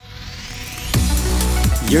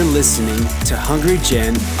You're listening to Hungry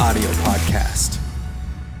Gen audio podcast.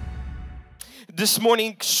 This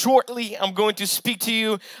morning, shortly, I'm going to speak to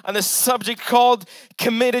you on a subject called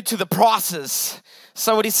committed to the process.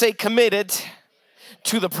 Somebody say committed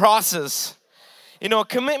to the process. You know,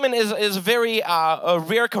 commitment is a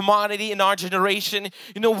rare commodity in our generation.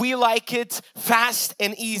 You know, we like it fast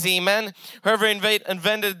and easy, man. Whoever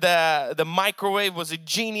invented the microwave was a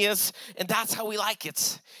genius, and that's how we like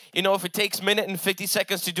it. You know, if it takes a minute and 50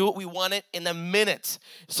 seconds to do it, we want it in a minute.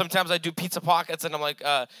 Sometimes I do pizza pockets, and I'm like,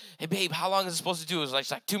 hey, babe, how long is it supposed to do? It's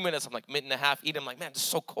like 2 minutes. I'm like, minute and a half, eat. I'm like, man, it's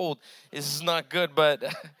so cold. This is not good, but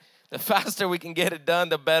the faster we can get it done,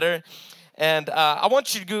 the better. And I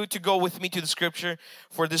want you to go with me to the scripture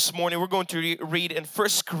for this morning. We're going to read in 1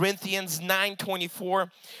 Corinthians 9:24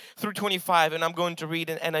 through 25. And I'm going to read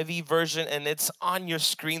an NIV version, and it's on your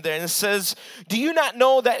screen there. And it says, "Do you not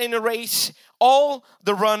know that in a race all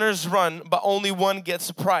the runners run, but only one gets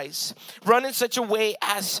the prize? Run in such a way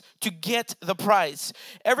as to get the prize.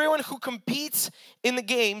 Everyone who competes in the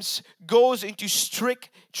games goes into strict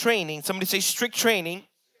training." Somebody say strict training.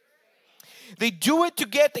 "They do it to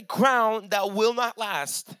get the crown that will not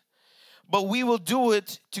last, but we will do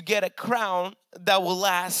it to get a crown that will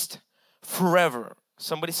last forever."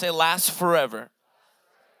 Somebody say last forever.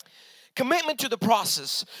 Commitment to the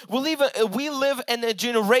process. We live in a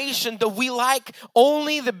generation that we like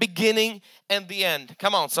only the beginning and the end.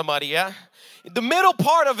 Come on, somebody, yeah? The middle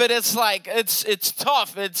part of it is like, it's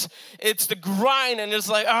tough. It's the grind, and it's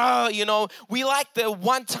like, you know, we like the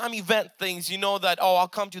one-time event things, you know, that, I'll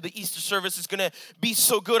come to the Easter service. It's going to be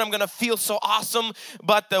so good. I'm going to feel so awesome.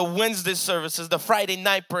 But the Wednesday services, the Friday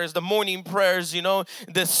night prayers, the morning prayers, you know,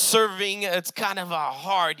 the serving, it's kind of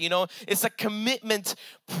hard, you know. It's a commitment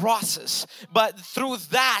process. But through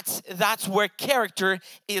that's where character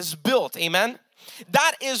is built. Amen?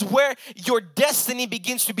 That is where your destiny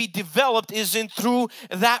begins to be developed, is in through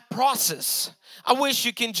that process. I wish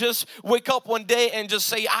you can just wake up one day and just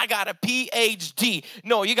say, I got a PhD.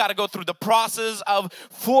 No, you got to go through the process of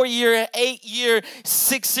 4-year, 8-year,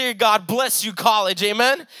 6-year, God bless you, college.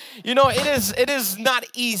 Amen? You know, it is not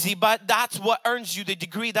easy, but that's what earns you the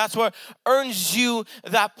degree. That's what earns you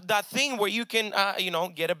that thing where you can,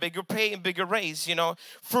 get a bigger pay and bigger raise. You know,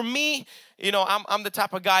 for me, you know, I'm the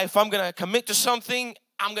type of guy, if I'm going to commit to something,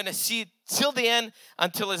 I'm going to see it till the end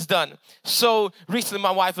until it's done. So recently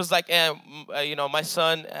my wife was like, my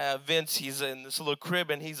son, Vince, he's in this little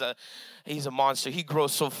crib, and he's a monster. He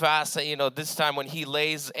grows so fast. And, you know, this time when he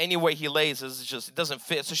lays, anywhere he lays, it doesn't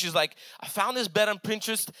fit. So she's like, I found this bed on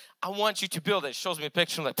Pinterest. I want you to build it. Shows me a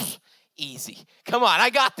picture. I'm like, easy. Come on,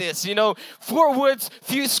 I got this. You know, 4 woods,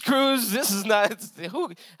 few screws. This is not,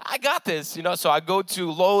 I got this. You know, so I go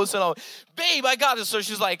to Lowe's and I'm, babe, I got this. So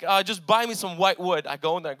she's like, just buy me some white wood. I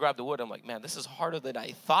go in there, I grab the wood. I'm like, man, this is harder than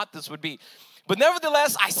I thought this would be. But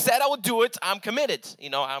nevertheless, I said I would do it. I'm committed.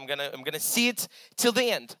 You know, I'm gonna see it till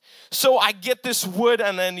the end. So I get this wood,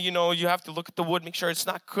 and then, you know, you have to look at the wood, make sure it's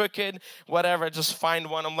not crooked, whatever. Just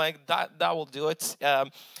find one. I'm like, that will do it.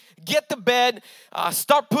 Get the bed,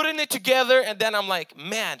 start putting it together, and then I'm like,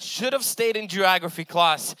 man, should have stayed in geography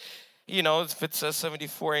class. You know, if it says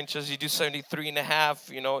 74 inches, you do 73 and a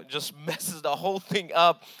half, you know, it just messes the whole thing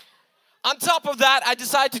up. On top of that, I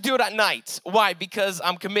decided to do it at night. Why? Because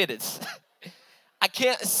I'm committed. I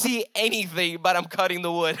can't see anything, but I'm cutting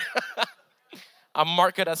the wood. I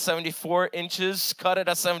mark it at 74 inches, cut it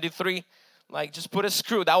at 73. Like, just put a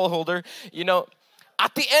screw, that will hold her, you know.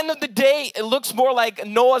 At the end of the day, it looks more like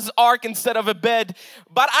Noah's Ark instead of a bed,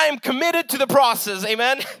 but I am committed to the process,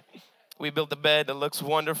 amen? We built the bed, it looks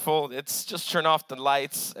wonderful. It's just turn off the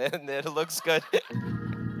lights and it looks good.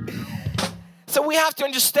 So we have to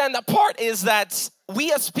understand that part is that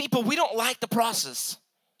we as people, we don't like the process.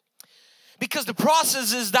 Because the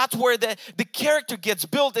process is, that's where the character gets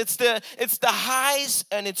built. It's the highs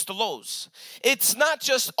and it's the lows. It's not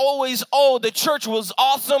just always, the church was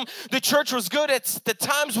awesome, the church was good. It's the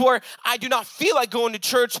times where I do not feel like going to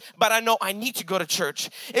church, but I know I need to go to church.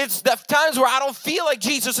 It's the times where I don't feel like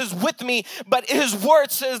Jesus is with me, but His word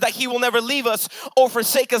says that He will never leave us or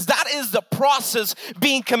forsake us. That is the process,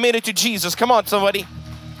 being committed to Jesus. Come on, somebody.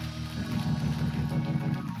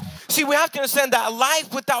 See, we have to understand that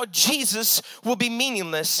life without Jesus will be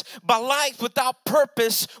meaningless, but life without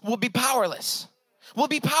purpose will be powerless. But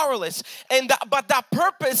that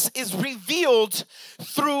purpose is revealed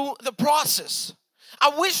through the process.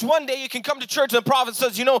 I wish one day you can come to church and the prophet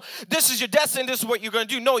says, you know, this is your destiny, this is what you're going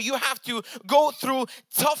to do. No, you have to go through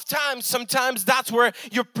tough times. Sometimes that's where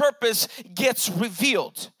your purpose gets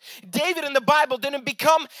revealed. David in the Bible didn't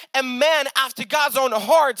become a man after God's own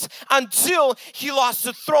heart until he lost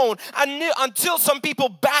the throne, until some people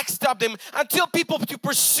backstabbed him, until people to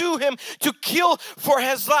pursue him, to kill for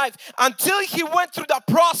his life, until he went through that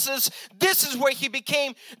process. This is where he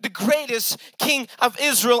became the greatest king of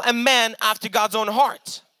Israel, a man after God's own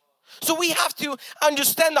heart. So we have to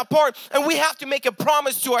understand that part, and we have to make a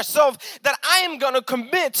promise to ourselves that I am going to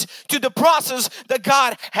commit to the process that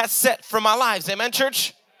God has set for my lives. Amen,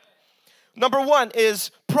 church? Number one is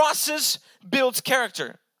process builds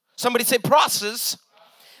character. Somebody say process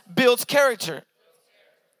builds character.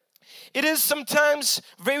 It is sometimes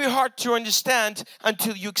very hard to understand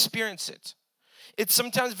until you experience it. It's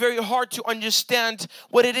sometimes very hard to understand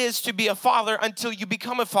what it is to be a father until you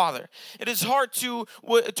become a father. It is hard to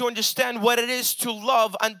understand what it is to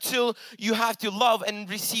love until you have to love and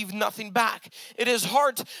receive nothing back. It is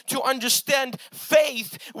hard to understand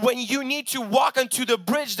faith when you need to walk onto the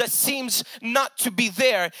bridge that seems not to be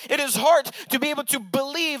there. It is hard to be able to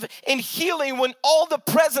believe in healing when all the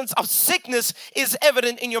presence of sickness is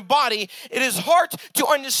evident in your body. It is hard to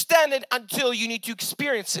understand it until you need to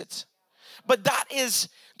experience it. But that is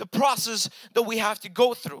the process that we have to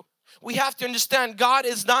go through. We have to understand God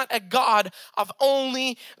is not a God of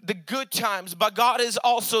only the good times, but God is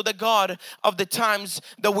also the God of the times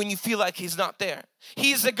that when you feel like He's not there.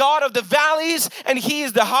 He's the God of the valleys, and He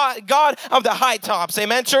is the God of the high tops.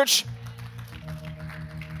 Amen, church?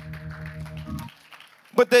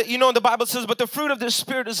 But the Bible says, but the fruit of the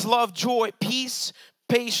Spirit is love, joy, peace,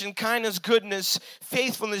 patience, kindness, goodness,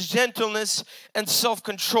 faithfulness, gentleness, and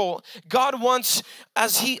self-control. God wants,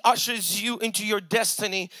 as He ushers you into your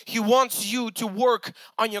destiny, He wants you to work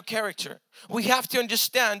on your character. We have to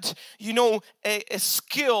understand, a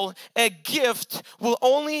skill, a gift will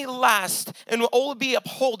only last and will only be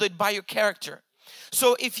upholded by your character.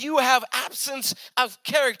 So if you have absence of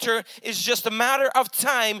character, it's just a matter of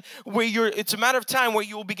time where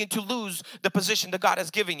you will begin to lose the position that God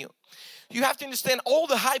has given you. You have to understand all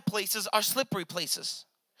the high places are slippery places.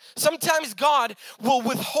 Sometimes God will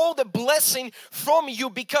withhold a blessing from you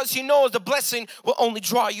because He knows the blessing will only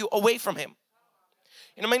draw you away from Him.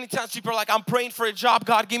 Many times people are like, I'm praying for a job.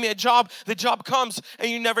 God, give me a job. The job comes and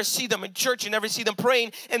you never see them in church. You never see them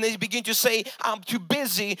praying. And they begin to say, I'm too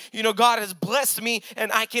busy. God has blessed me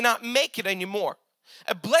and I cannot make it anymore.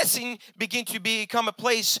 A blessing begin to become a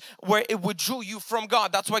place where it withdrew you from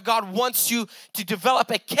God. That's why God wants you to develop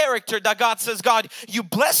a character that God says, God, you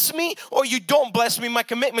bless me or you don't bless me, my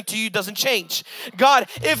commitment to you doesn't change. God,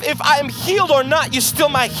 if I am healed or not, you're still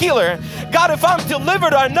my healer. God, if I'm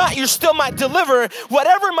delivered or not, you're still my deliverer.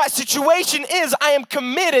 Whatever my situation is, I am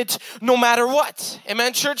committed no matter what.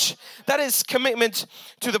 Amen, church? That is commitment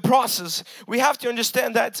to the process. We have to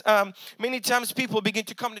understand that many times people begin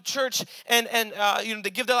to come to church and they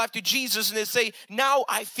give their life to Jesus and they say, now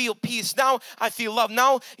I feel peace, now I feel love,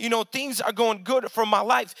 now things are going good for my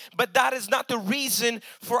life. But that is not the reason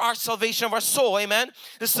for our salvation of our soul. Amen.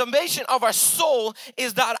 The salvation of our soul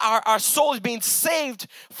is that our soul is being saved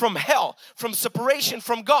from hell, from separation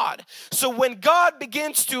from God. So when God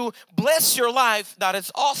begins to bless your life, that is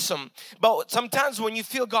awesome. But sometimes when you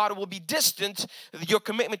feel God will be distant, your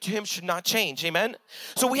commitment to Him should not change. Amen.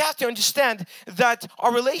 So we have to understand that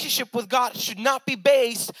our relationship with God should not be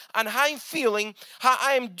based on how I'm feeling, how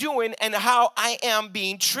I am doing, and how I am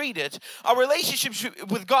being treated. Our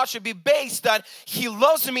relationship with God should be based that He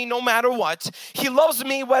loves me no matter what. He loves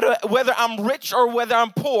me whether I'm rich or whether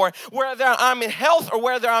I'm poor, whether I'm in health or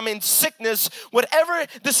whether I'm in sickness. Whatever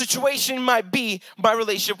the situation might be, my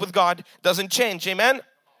relationship with God doesn't change. Amen.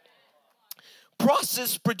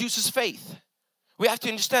 Process produces faith. We have to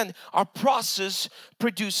understand our process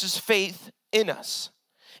produces faith in us.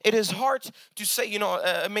 It is hard to say,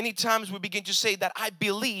 many times we begin to say that I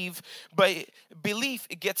believe, but belief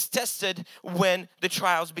it gets tested when the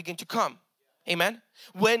trials begin to come. Amen.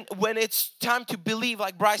 When it's time to believe,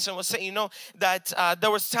 like Bryson was saying, that there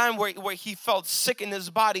was time where he felt sick in his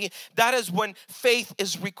body. That is when faith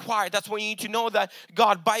is required. That's when you need to know that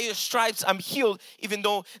God, by your stripes, I'm healed, even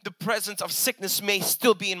though the presence of sickness may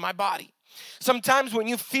still be in my body. Sometimes when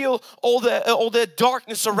you feel all the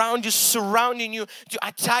darkness around you, surrounding you,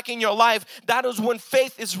 attacking your life, that is when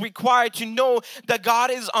faith is required to know that God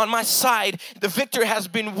is on my side. The victory has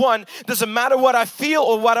been won. Doesn't matter what I feel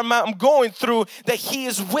or what I'm going through, that He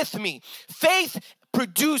is with me. Faith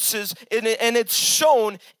produces and it's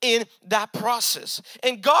shown in that process.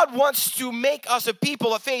 And God wants to make us a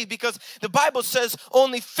people of faith because the Bible says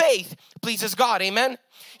only faith pleases God. Amen.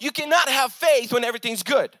 You cannot have faith when everything's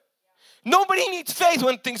good. Nobody needs faith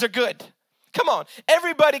when things are good. Come on.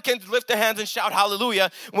 Everybody can lift their hands and shout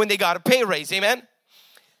hallelujah when they got a pay raise. Amen.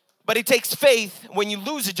 But it takes faith when you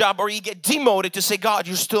lose a job or you get demoted to say, God,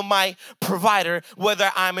 you're still my provider,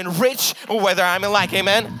 whether I'm in rich or whether I'm in lack.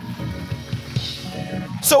 Amen.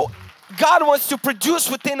 So God wants to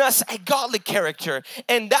produce within us a godly character,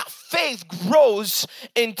 and that faith grows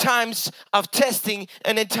in times of testing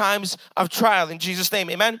and in times of trial. In Jesus'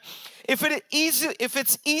 name, amen. If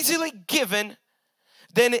it's easily given,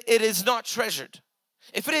 then it is not treasured.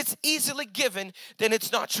 If it is easily given, then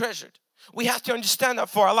it's not treasured. We have to understand that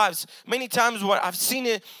for our lives. Many times what I've seen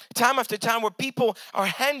it time after time where people are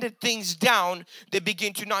handed things down, they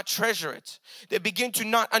begin to not treasure it. They begin to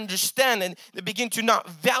not understand it. They begin to not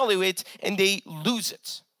value it, and they lose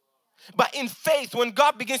it. But in faith, when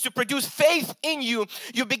God begins to produce faith in you,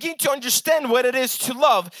 you begin to understand what it is to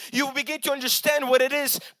love. You begin to understand what it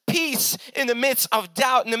is, peace in the midst of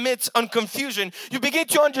doubt, in the midst of confusion. You begin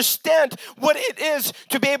to understand what it is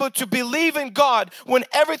to be able to believe in God when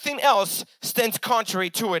everything else stands contrary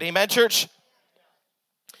to it. Amen, church?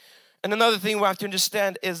 And another thing we have to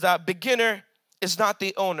understand is that beginner is not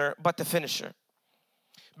the owner, but the finisher.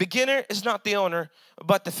 Beginner is not the owner,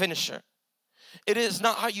 but the finisher. It is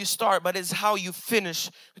not how you start, but it's how you finish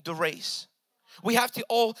the race. We have to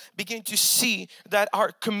all begin to see that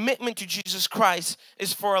our commitment to Jesus Christ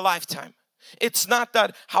is for a lifetime. It's not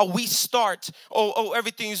that how we start,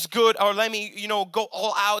 everything's good, or let me, go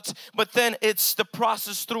all out. But then it's the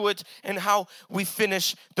process through it and how we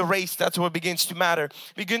finish the race. That's what begins to matter.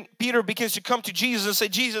 Peter begins to come to Jesus and say,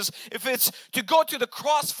 Jesus, if it's to go to the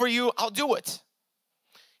cross for you, I'll do it.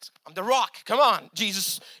 I'm the rock. Come on,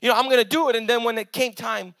 Jesus. I'm going to do it. And then when it came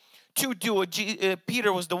time to do it,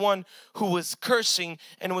 Peter was the one who was cursing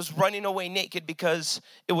and was running away naked because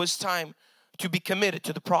it was time to be committed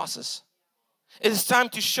to the process. It is time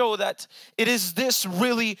to show that it is this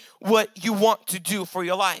really what you want to do for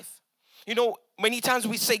your life. Many times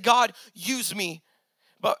we say, God, use me.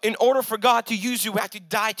 But in order for God to use you, we have to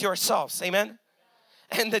die to ourselves. Amen?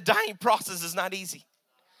 And the dying process is not easy.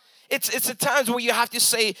 It's at times where you have to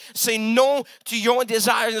say no to your own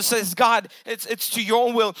desires and says, God, it's to your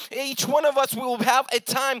own will. Each one of us will have a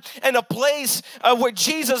time and a place where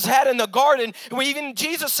Jesus had in the garden, where even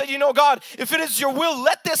Jesus said, God, if it is your will,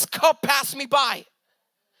 let this cup pass me by.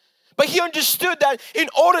 But he understood that in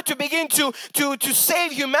order to begin to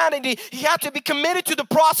save humanity, he had to be committed to the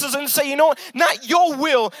process and say, not your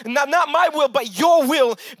will, not my will, but your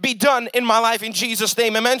will be done in my life in Jesus'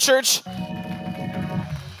 name. Amen, church?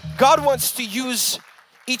 God wants to use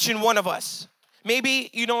each and one of us.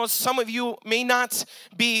 Maybe, some of you may not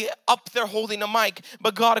be up there holding a mic,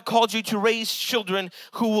 but God called you to raise children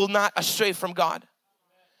who will not astray from God.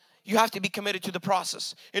 You have to be committed to the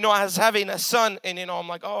process. I was having a son, and I'm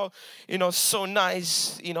like, so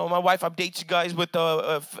nice. My wife updates you guys with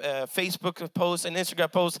the Facebook post and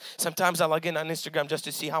Instagram post. Sometimes I log in on Instagram just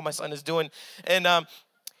to see how my son is doing. And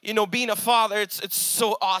being a father, it's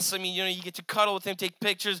so awesome. You get to cuddle with him, take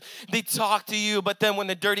pictures, they talk to you. But then when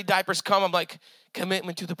the dirty diapers come, I'm like,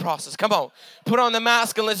 commitment to the process. Come on, put on the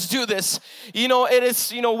mask and let's do this. It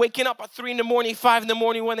is, waking up at 3 a.m, 5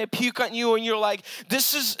 a.m when they puke on you, and you're like,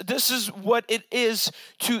 this is what it is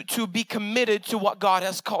to be committed to what God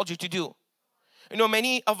has called you to do.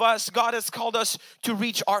 Many of us, God has called us to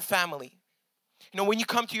reach our family. When you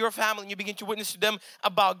come to your family and you begin to witness to them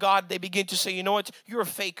about God, they begin to say, you're a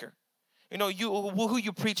faker. Who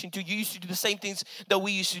you preaching to? You used to do the same things that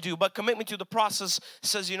we used to do. But commitment to the process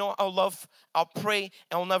says, I'll love, I'll pray,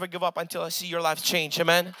 and I'll never give up until I see your life change.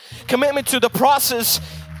 Amen. Commitment to the process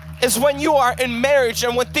is when you are in marriage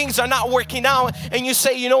and when things are not working out and you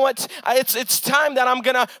say, it's time that I'm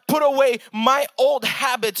gonna put away my old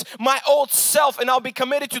habits, my old self, and I'll be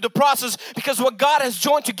committed to the process, because what God has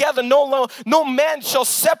joined together, no man shall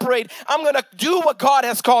separate. I'm gonna do what God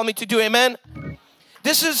has called me to do. Amen.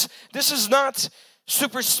 This is not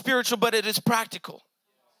super spiritual, but it is practical.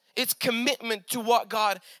 It's commitment to what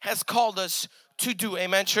God has called us to do.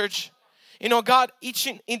 Amen, church. God,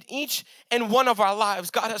 in each and one of our lives,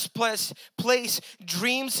 God has placed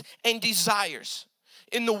dreams and desires.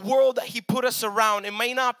 In the world that He put us around, it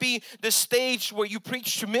may not be the stage where you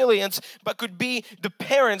preach to millions, but could be the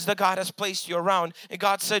parents that God has placed you around. And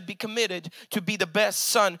God said, be committed to be the best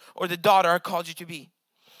son or the daughter I called you to be.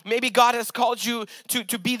 Maybe God has called you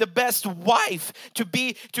to be the best wife, to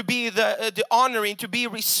be the honoring, to be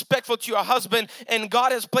respectful to your husband, and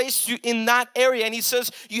God has placed you in that area, and He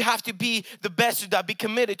says you have to be the best of that, be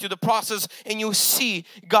committed to the process, and you'll see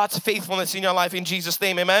God's faithfulness in your life in Jesus'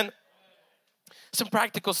 name, amen. Some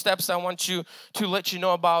practical steps I want you to let you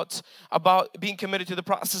know about being committed to the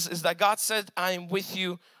process is that God said, I am with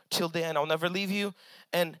you till the end. I'll never leave you,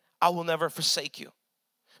 and I will never forsake you.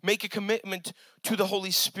 Make a commitment to the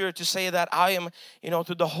Holy Spirit to say that I am,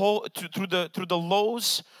 through the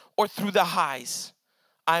lows or through the highs,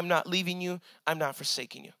 I'm not leaving you, I'm not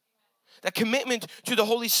forsaking you. That commitment to the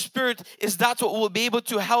Holy Spirit is that's what will be able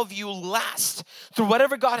to help you last through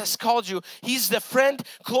whatever God has called you. He's the friend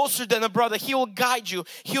closer than a brother. He will guide you.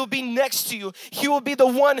 He will be next to you. He will be the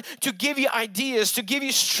one to give you ideas, to give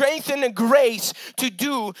you strength and the grace to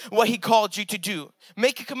do what He called you to do.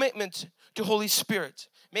 Make a commitment to Holy Spirit.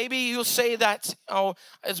 Maybe you'll say that,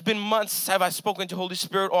 it's been months have I spoken to Holy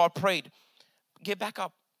Spirit or prayed. Get back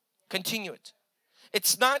up. Continue it.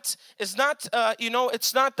 It's not that,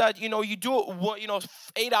 you do it,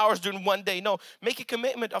 8 hours during one day. No, make a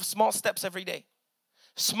commitment of small steps every day.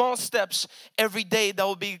 Small steps every day that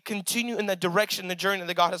will be continue in the direction, the journey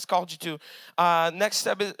that God has called you to.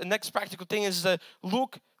 Next practical thing is to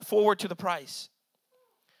look forward to the prize.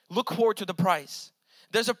 Look forward to the prize.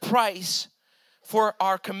 There's a price for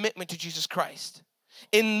our commitment to Jesus Christ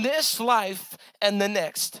in this life and the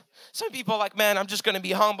next. Some people are like, man, I'm just going to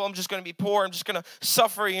be humble. I'm just going to be poor. I'm just going to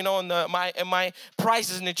suffer, and my price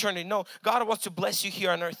is in eternity. No, God wants to bless you here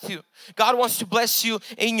on earth too. God wants to bless you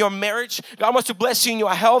in your marriage. God wants to bless you in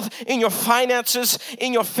your health, in your finances,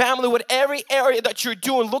 in your family, with every area that you're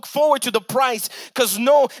doing. Look forward to the price, because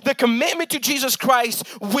know the commitment to Jesus Christ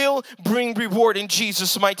will bring reward in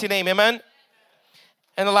Jesus' mighty name. Amen.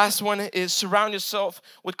 And the last one is surround yourself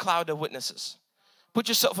with cloud of witnesses. Put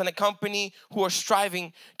yourself in a company who are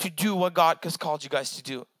striving to do what God has called you guys to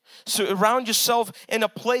do. Surround yourself in a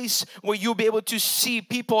place where you'll be able to see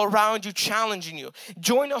people around you challenging you.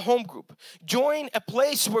 Join a home group. Join a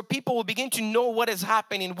place where people will begin to know what is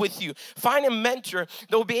happening with you. Find a mentor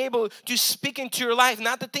that will be able to speak into your life,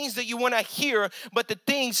 not the things that you want to hear, but the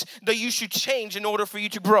things that you should change in order for you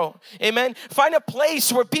to grow. Amen. Find a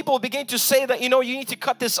place where people begin to say that, you need to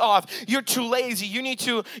cut this off. You're too lazy. You need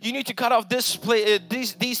to cut off this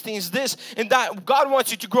these things, this and that. God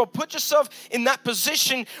wants you to grow. Put yourself in that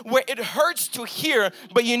position where it hurts to hear,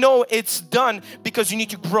 but it's done because you need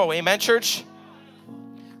to grow. Amen, church?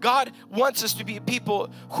 God wants us to be people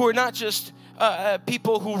who are not just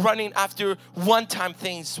people who are running after one-time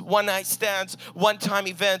things, one-night stands, one-time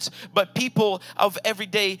events, but people of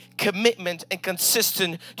everyday commitment and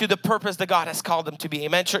consistent to the purpose that God has called them to be.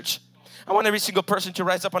 Amen, church? I want every single person to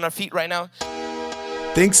rise up on our feet right now.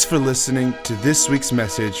 Thanks for listening to this week's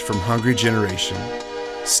message from Hungry Generation.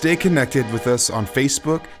 Stay connected with us on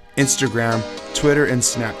Facebook, Instagram, Twitter, and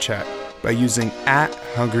Snapchat by using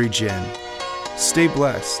 @HungryGen. Stay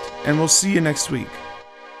blessed, and we'll see you next week.